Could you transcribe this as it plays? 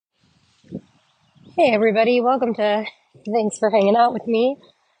Hey everybody, welcome to Thanks for Hanging Out with Me.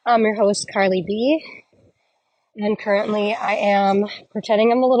 I'm your host, Carly B, and currently I am pretending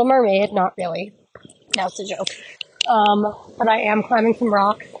I'm a little mermaid. Not really. That's a joke. But I am climbing some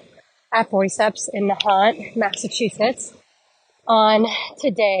rocks at Boy Steps in Nahant, Massachusetts on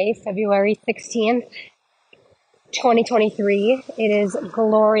today, February 16th, 2023. It is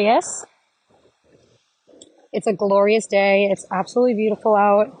glorious. It's a glorious day. It's absolutely beautiful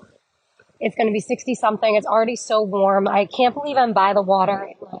out. It's going to be 60 something. It's already so warm. I can't believe I'm by the water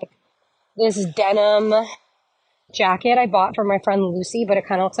in like this denim jacket I bought for my friend Lucy, but it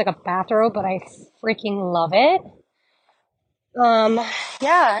kind of looks like a bathrobe, but I freaking love it.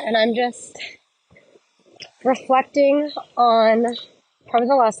 And I'm just reflecting on probably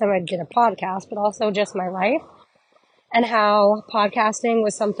the last time I did a podcast, but also just my life and how podcasting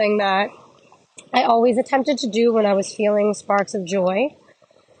was something that I always attempted to do when I was feeling sparks of joy.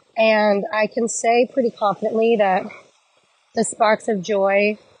 And I can say pretty confidently that the sparks of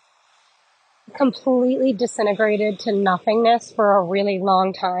joy completely disintegrated to nothingness for a really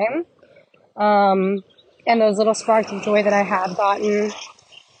long time. And those little sparks of joy that I had gotten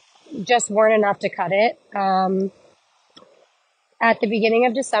just weren't enough to cut it. At the beginning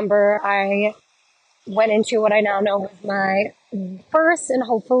of December, I went into what I now know was my first and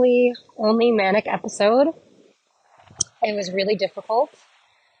hopefully only manic episode. It was really difficult.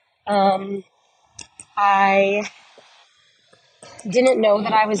 I didn't know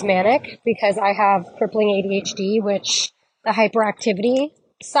that I was manic because I have crippling ADHD, which the hyperactivity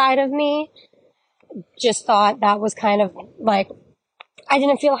side of me just thought that was kind of like, I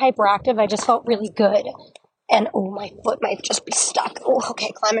didn't feel hyperactive. I just felt really good. And oh, my foot might just be stuck. Oh,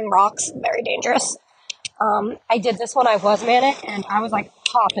 okay, climbing rocks, very dangerous. I did this when I was manic and I was like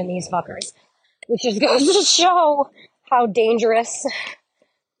popping these fuckers, which just goes to show how dangerous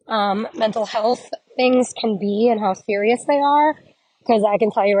mental health things can be and how serious they are. Because I can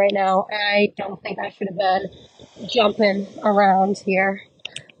tell you right now, I don't think I should have been jumping around here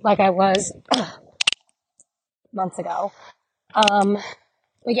like I was months ago.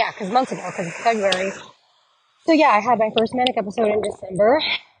 Because months ago, because it's February. So yeah, I had my first manic episode in December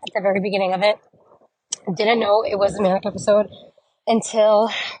at the very beginning of it. I didn't know it was a manic episode until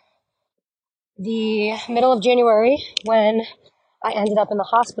the middle of January when I ended up in the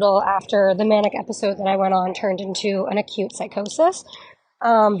hospital after the manic episode that I went on turned into an acute psychosis.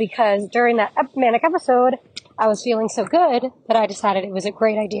 Because during that manic episode, I was feeling so good that I decided it was a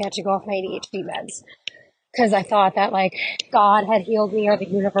great idea to go off my ADHD meds. Because I thought that, like, God had healed me or the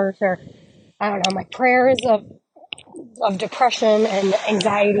universe or, I don't know, my prayers of depression and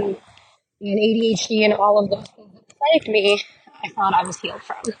anxiety and ADHD and all of those things that plagued me, I thought I was healed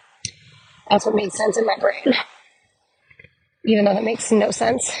from. That's what made sense in my brain. Even though that makes no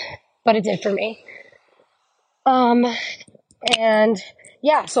sense. But it did for me. So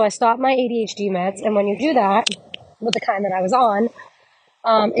I stopped my ADHD meds, and when you do that, with the kind that I was on,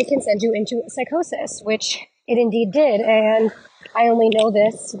 it can send you into psychosis, which it indeed did, and I only know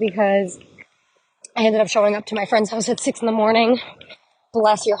this because I ended up showing up to my friend's house at 6 a.m.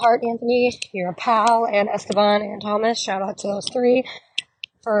 Bless your heart, Anthony, you're a pal, and Esteban and Thomas, shout out to those three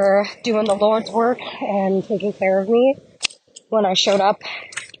for doing the Lord's work and taking care of me when I showed up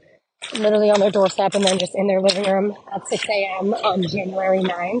literally on their doorstep and then just in their living room at 6 a.m. on January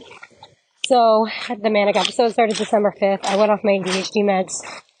 9th. So the manic episode started December 5th. I went off my ADHD meds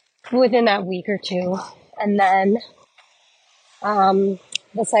within that week or two. And then the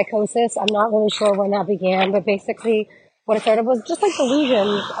psychosis, I'm not really sure when that began, but basically what it started was just like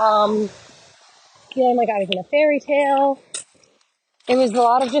delusions. Feeling like I was in a fairy tale. It was a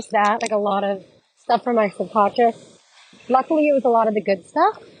lot of just that, like a lot of stuff from my subconscious. Luckily, it was a lot of the good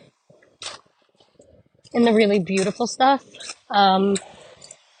stuff and the really beautiful stuff. I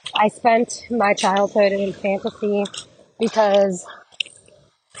spent my childhood in fantasy because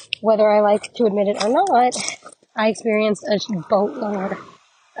whether I like to admit it or not, I experienced a boatload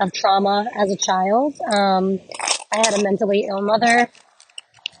of trauma as a child. I had a mentally ill mother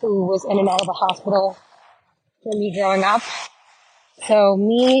who was in and out of the hospital for me growing up. So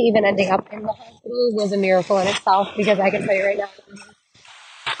me even ending up in the hospital was a miracle in itself because I can tell you right now, I'm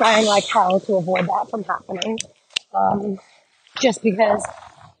trying like hell to avoid that from happening. Just because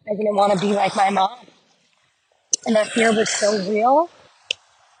I didn't want to be like my mom. And that fear was so real.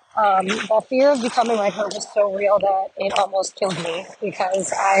 That fear of becoming like her was so real that it almost killed me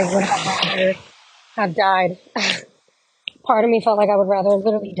because I would have rather have died. Part of me felt like I would rather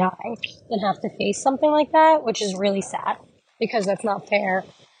literally die than have to face something like that, which is really sad because that's not fair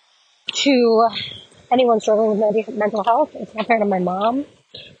to anyone struggling with mental health. It's not fair to my mom.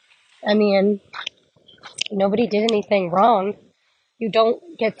 I mean, nobody did anything wrong. You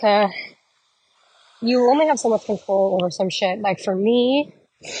only have so much control over some shit. Like for me,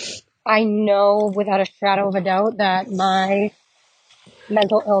 I know without a shadow of a doubt that my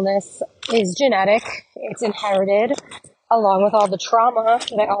mental illness is genetic. It's inherited along with all the trauma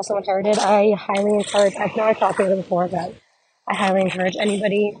that I also inherited. I highly encourage, I know I've talked about it before, but I highly encourage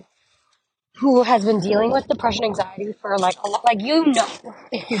anybody who has been dealing with depression, anxiety for like a lot, like, you know,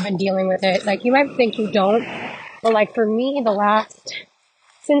 if you've been dealing with it, like you might think you don't, but like for me,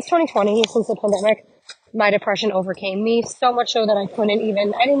 since 2020, since the pandemic, my depression overcame me so much so that I didn't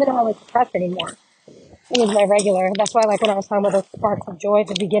even know I was depressed anymore. It was my regular. That's why, like, when I was talking about those sparks of joy at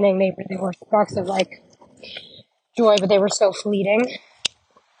the beginning, they were sparks of, like, joy, but they were so fleeting.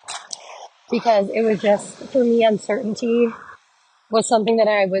 Because it was just, for me, uncertainty was something that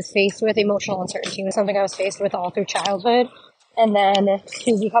I was faced with. Emotional uncertainty was something I was faced with all through childhood. And then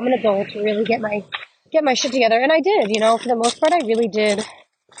to become an adult, to really get my shit together. And I did, you know, for the most part, I really did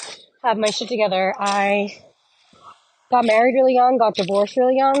have my shit together. I got married really young, got divorced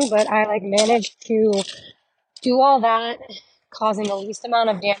really young, but I, like, managed to do all that, causing the least amount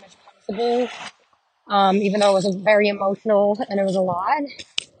of damage possible, even though it was very emotional and it was a lot.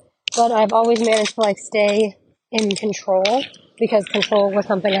 But I've always managed to, like, stay in control, because control was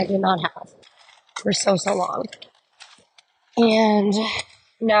something I did not have for so long. And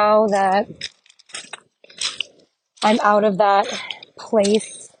now that I'm out of that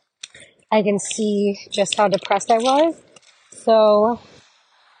place, I can see just how depressed I was. So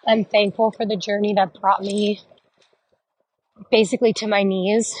I'm thankful for the journey that brought me basically to my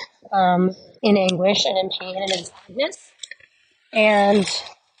knees, in anguish and in pain and in sadness, and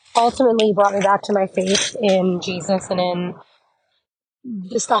ultimately brought me back to my faith in Jesus and in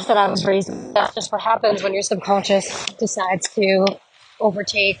the stuff that I was raised with. That's just what happens when your subconscious decides to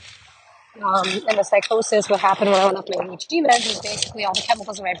overtake. And the psychosis, what happened when I went off my ADHD meds, was basically all the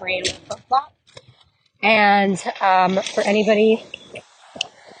chemicals in my brain went flip-flop. And for anybody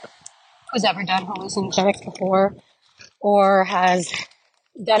who's ever done hallucinogenics before, or has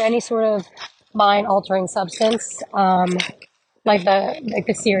done any sort of mind-altering substance, like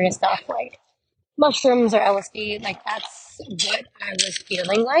the serious stuff, like mushrooms or LSD, like, that's what I was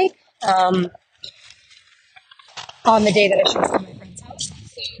feeling like on the day that I showed up at my friend's house. So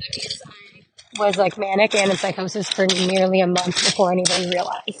that means I was, like, manic and in psychosis for nearly a month before anybody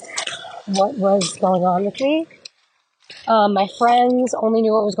realized what was going on with me. My friends only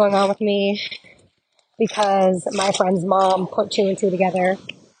knew what was going on with me because my friend's mom put two and two together.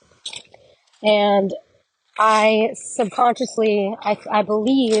 And I subconsciously, I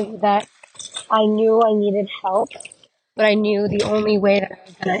believe that I knew I needed help, but I knew the only way that I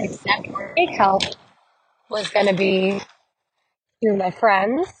was going to accept or take help was going to be through my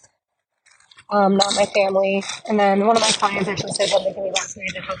friends, not my family. And then one of my clients actually said something to me last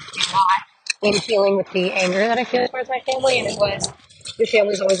night that helped me a lot in dealing with the anger that I feel towards my family, and it was, your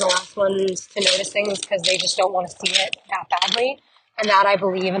family's always the last ones to notice things because they just don't want to see it that badly. And that I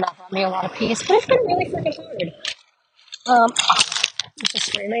believe, and that brought me a lot of peace. But it's been really freaking hard. Just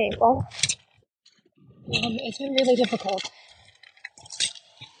sprained my ankle. It's been really difficult.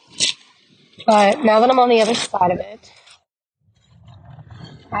 But now that I'm on the other side of it,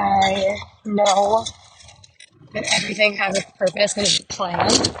 I know that everything has a purpose and a plan.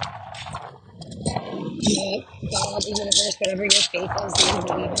 God, the universe, whatever your faith is, you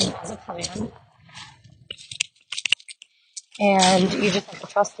believe in, has a plan. And you just have to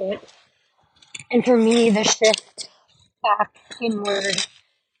trust it. And for me, the shift back inward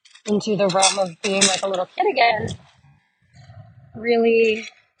into the realm of being like a little kid again really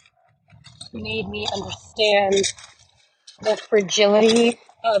made me understand the fragility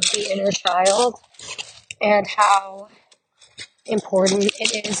of the inner child and how important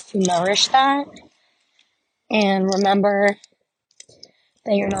it is to nourish that and remember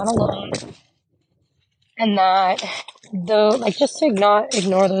that you're not alone, and that just to not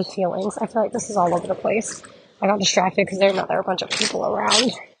ignore those feelings. I feel like this is all over the place. I got distracted because there are a bunch of people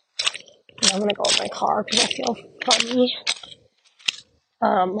around. And I'm gonna go in my car because I feel funny.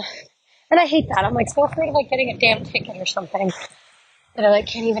 And I hate that. I'm like so afraid of like getting a damn ticket or something that I like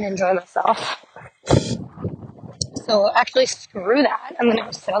can't even enjoy myself. So actually, screw that. I'm gonna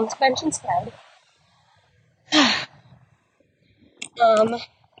go sit on this bench instead.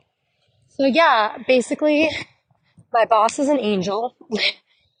 So yeah, basically, my boss is an angel.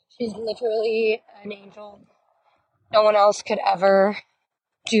 She's literally an angel. No one else could ever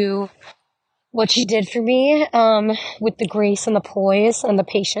do what she did for me, with the grace and the poise and the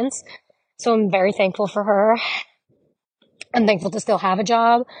patience. So I'm very thankful for her. I'm thankful to still have a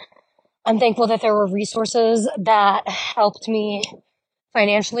job. I'm thankful that there were resources that helped me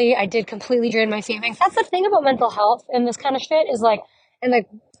financially. I did completely drain my savings. That's the thing about mental health and this kind of shit is like, and like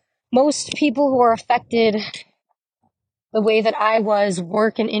most people who are affected the way that I was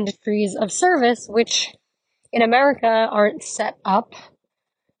work in industries of service, which in America aren't set up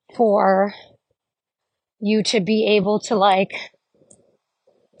for you to be able to like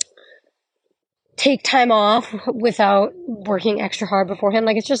take time off without working extra hard beforehand.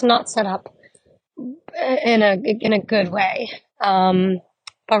 Like it's just not set up in a good way.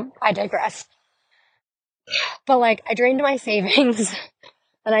 But I digress. But like I drained my savings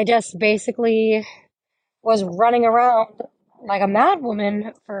and I just basically was running around like a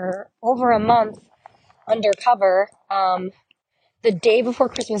madwoman for over a month undercover. The day before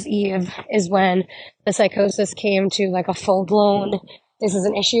Christmas Eve is when the psychosis came to like a full blown, this is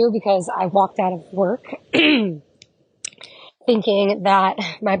an issue, because I walked out of work thinking that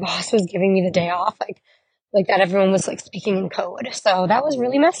my boss was giving me the day off, like that everyone was like speaking in code. So that was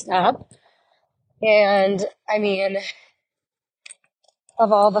really messed up. And I mean,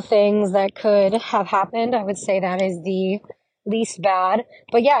 of all the things that could have happened, I would say that is the least bad.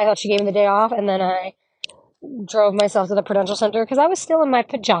 But yeah, I thought she gave me the day off, and then I drove myself to the Prudential Center because I was still in my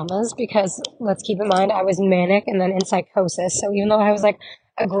pajamas because let's keep in mind I was manic and then in psychosis. So even though I was like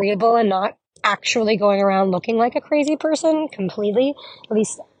agreeable and not actually going around looking like a crazy person completely, at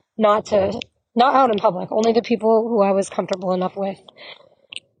least not out in public, only to people who I was comfortable enough with,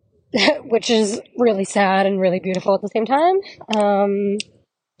 which is really sad and really beautiful at the same time.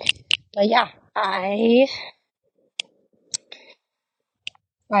 But yeah,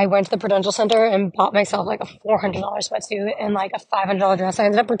 I went to the Prudential Center and bought myself like a $400 sweatsuit and like a $500 dress. I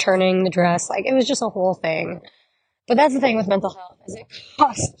ended up returning the dress. Like it was just a whole thing. But that's the thing with mental health is it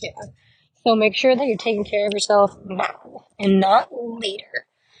costs you. So make sure that you're taking care of yourself now and not later.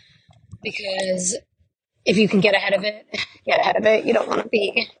 Because if you can get ahead of it, get ahead of it. You don't want to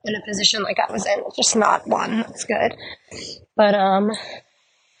be in a position like I was in. It's just not one that's good. But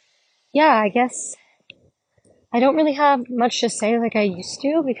yeah, I guess I don't really have much to say like I used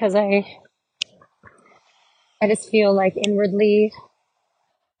to because I just feel like inwardly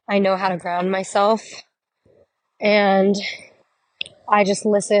I know how to ground myself and I just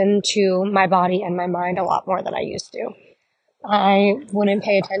listen to my body and my mind a lot more than I used to. I wouldn't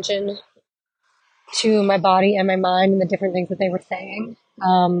pay attention to my body and my mind and the different things that they were saying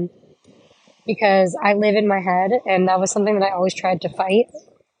because I live in my head and that was something that I always tried to fight.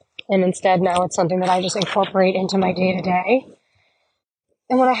 And instead now it's something that I just incorporate into my day to day.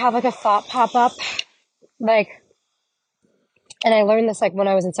 And when I have like a thought pop up, like, and I learned this like when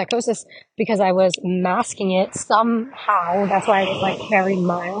I was in psychosis because I was masking it somehow. That's why it was like very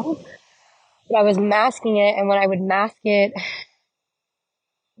mild. But I was masking it, and when I would mask it,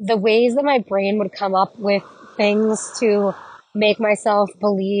 the ways that my brain would come up with things to make myself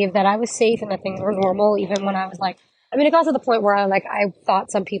believe that I was safe and that things were normal, even when I was like, I mean, it got to the point where I thought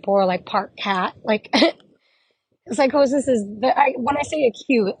some people were like part cat. Like, psychosis is, when I say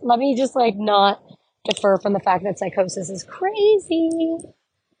acute, let me just like not defer from the fact that psychosis is crazy.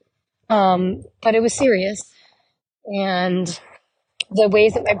 But it was serious. And the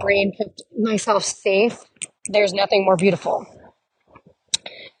ways that my brain kept myself safe, there's nothing more beautiful.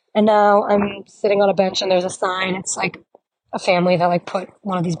 And now I'm sitting on a bench and there's a sign. It's like a family that like put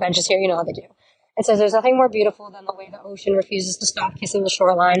one of these benches here. You know how they do. It says there's nothing more beautiful than the way the ocean refuses to stop kissing the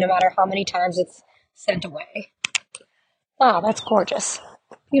shoreline no matter how many times it's sent away. Wow, that's gorgeous.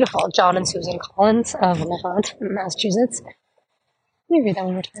 Beautiful. John and Susan Collins of Nahant, Massachusetts. Let me read that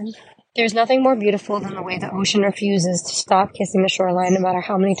one more time. There's nothing more beautiful than the way the ocean refuses to stop kissing the shoreline no matter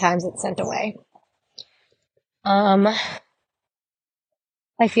how many times it's sent away. I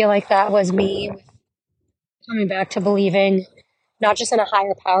feel like that was me coming back to believing not just in a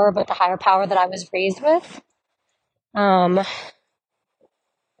higher power, but the higher power that I was raised with. And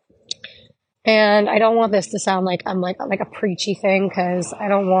I don't want this to sound like I'm like a preachy thing because I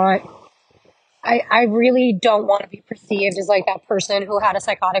really don't want to be perceived as like that person who had a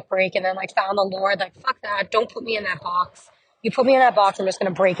psychotic break and then like found the Lord, like, fuck that, don't put me in that box. You put me in that box, I'm just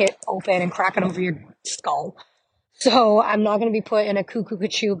going to break it open and crack it over your skull. So I'm not going to be put in a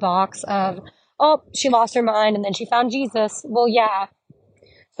cuckoo box of, oh, she lost her mind and then she found Jesus. Well, yeah.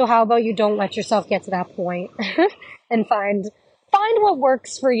 So how about you don't let yourself get to that point and find what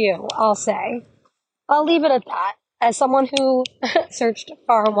works for you, I'll say. I'll leave it at that. As someone who searched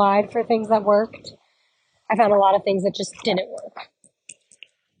far and wide for things that worked, I found a lot of things that just didn't work.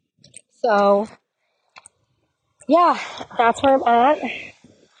 So, yeah, that's where I'm at.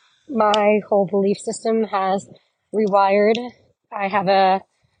 My whole belief system has rewired. I have a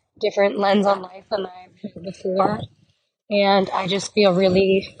different lens on life than I've had before. And I just feel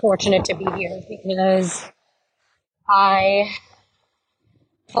really fortunate to be here because I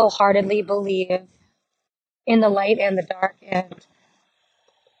wholeheartedly believe in the light and the dark, and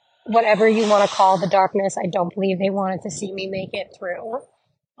whatever you want to call the darkness, I don't believe they wanted to see me make it through.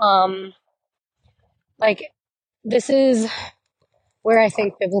 Um, like, this is where I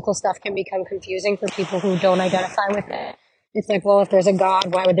think biblical stuff can become confusing for people who don't identify with it. It's like, well, if there's a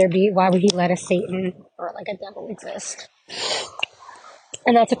God, why would he let a Satan or like a devil exist?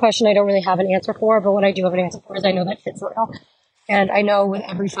 And that's a question I don't really have an answer for, but what I do have an answer for is I know that shit's real. And I know with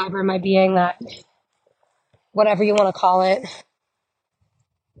every fiber of my being that whatever you want to call it,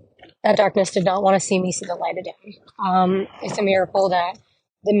 that darkness did not want to see me see the light of day. It's a miracle that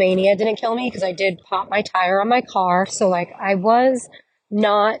the mania didn't kill me because I did pop my tire on my car. So, like, I was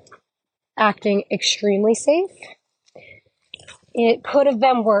not acting extremely safe. It could have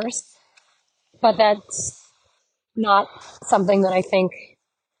been worse, but that's not something that I think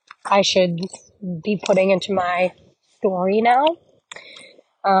I should be putting into my story now.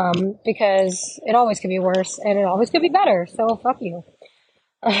 Because it always could be worse and it always could be better. So, fuck you.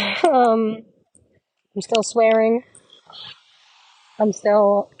 I'm still swearing. I'm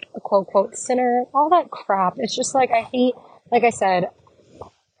still a quote, quote, sinner. All that crap. It's just like, I hate, like I said,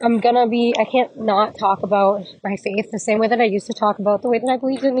 I can't not talk about my faith the same way that I used to talk about the way that I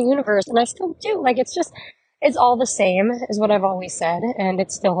believed in the universe. And I still do. Like, it's all the same, is what I've always said. And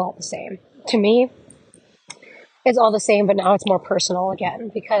it's still all the same. To me, it's all the same, but now it's more personal again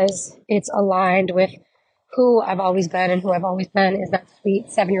because it's aligned with who I've always been, and who I've always been is that sweet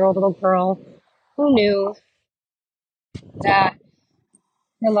 7-year-old little girl who knew that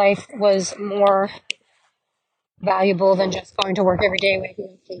her life was more valuable than just going to work every day, waking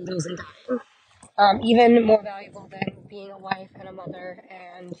up, paying bills, and dying. Even more valuable than being a wife and a mother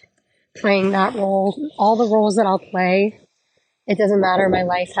and playing that role. All the roles that I'll play, it doesn't matter. My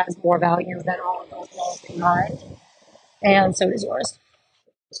life has more value than all of those roles combined. And so does yours.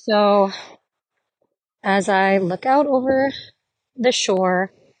 So, as I look out over the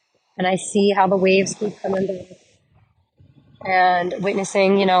shore and I see how the waves keep coming back and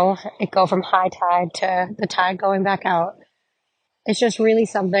witnessing, it go from high tide to the tide going back out, it's just really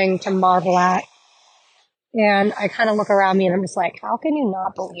something to marvel at. And I kind of look around me and I'm just like, how can you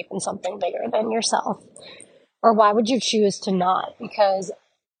not believe in something bigger than yourself? Or why would you choose to not? Because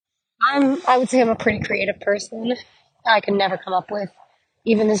I would say I'm a pretty creative person. I could never come up with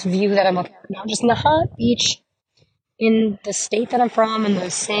even this view that I'm looking at now. Just Nahant Beach in the state that I'm from, in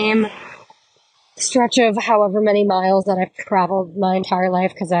the same stretch of however many miles that I've traveled my entire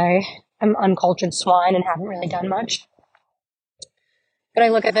life, because I am uncultured swine and haven't really done much. But I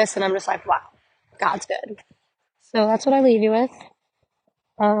look at this and I'm just like, wow, God's good. So that's what I leave you with.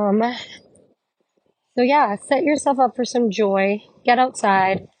 So yeah, set yourself up for some joy. Get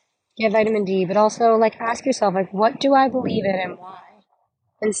outside, get vitamin D, but also like ask yourself, like, what do I believe in and why?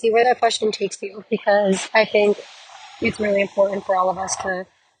 And see where that question takes you, because I think it's really important for all of us to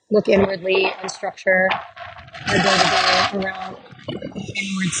look inwardly and structure our day-to-day around what the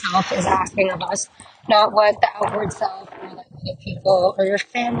inward self is asking of us, not what the outward self or the other people or your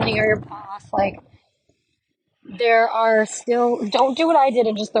family or your boss, like, there are still, don't do what I did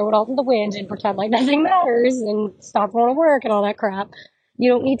and just throw it all in the wind and pretend like nothing matters and stop going to work and all that crap. You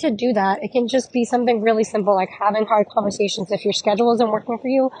don't need to do that. It can just be something really simple, like having hard conversations. If your schedule isn't working for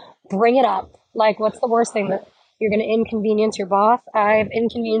you, bring it up. Like, what's the worst thing? That you're going to inconvenience your boss? I've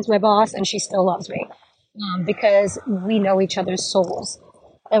inconvenienced my boss and she still loves me. Because we know each other's souls.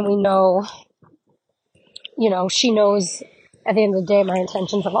 And we know, she knows at the end of the day my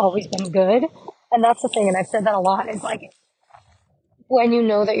intentions have always been good. And that's the thing, and I've said that a lot, is like, when you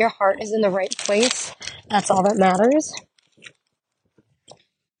know that your heart is in the right place, that's all that matters.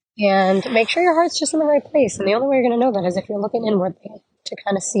 And make sure your heart's just in the right place. And the only way you're going to know that is if you're looking inwardly to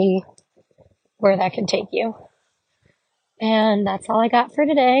kind of see where that can take you. And that's all I got for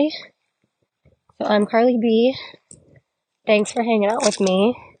today. So I'm Carly B. Thanks for hanging out with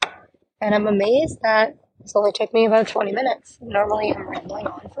me. And I'm amazed that this only took me about 20 minutes. Normally I'm rambling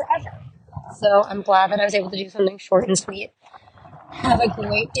on forever. So I'm glad that I was able to do something short and sweet. Have a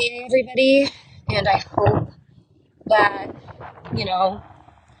great day, everybody. And I hope that,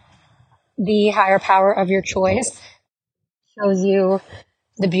 the higher power of your choice shows you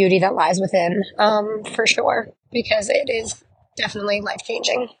the beauty that lies within, for sure. Because it is definitely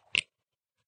life-changing.